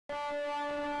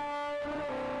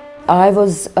I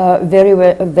was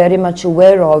very much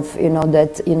aware of,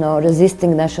 that,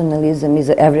 resisting nationalism is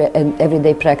an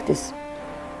everyday practice.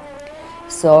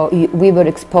 So we were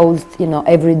exposed,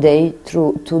 every day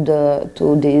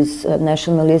to this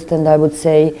nationalist, and I would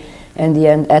say, in the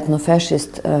end,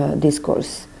 ethno-fascist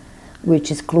discourse,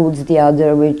 which excludes the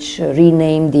other, which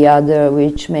renames the other,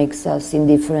 which makes us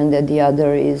indifferent that the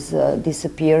other is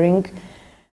disappearing.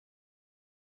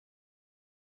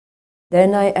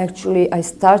 Then I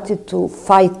started to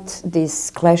fight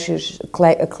these clashes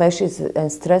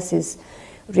and stresses,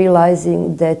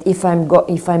 realizing that if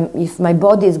my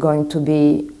body is going to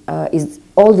be is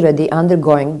already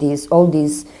undergoing all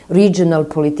these regional,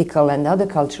 political, and other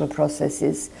cultural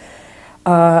processes,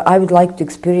 I would like to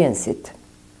experience it,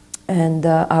 and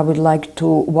I would like to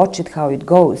watch it how it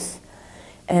goes.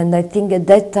 And I think at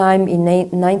that time, in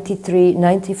 '93,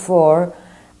 '94,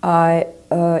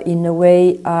 in a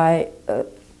way, I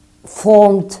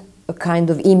formed a kind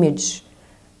of image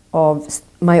of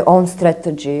my own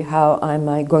strategy. How am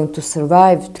I going to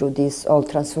survive through this all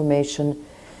transformation?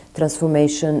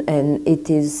 And it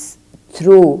is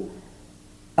through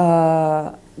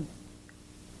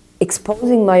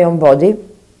exposing my own body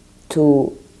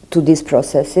to these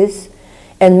processes,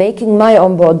 and making my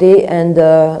own body and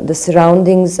the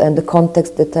surroundings and the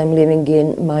context that I'm living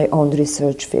in my own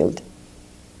research field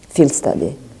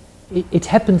study. It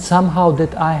happened somehow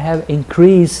that I have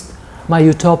increased my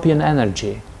utopian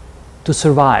energy to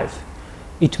survive.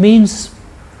 It means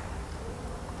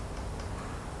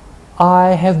I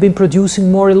have been producing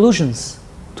more illusions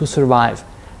to survive,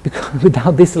 because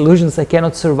without these illusions I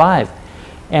cannot survive.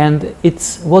 And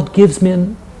it's what gives me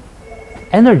an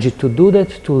energy to do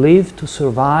that, to live, to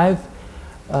survive,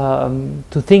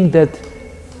 to think that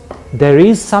there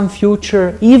is some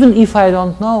future, even if I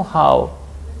don't know how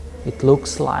it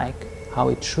looks like, how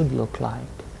it should look like.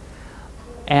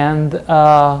 And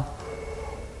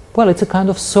well, it's a kind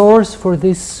of source for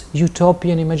this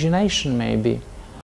utopian imagination, maybe.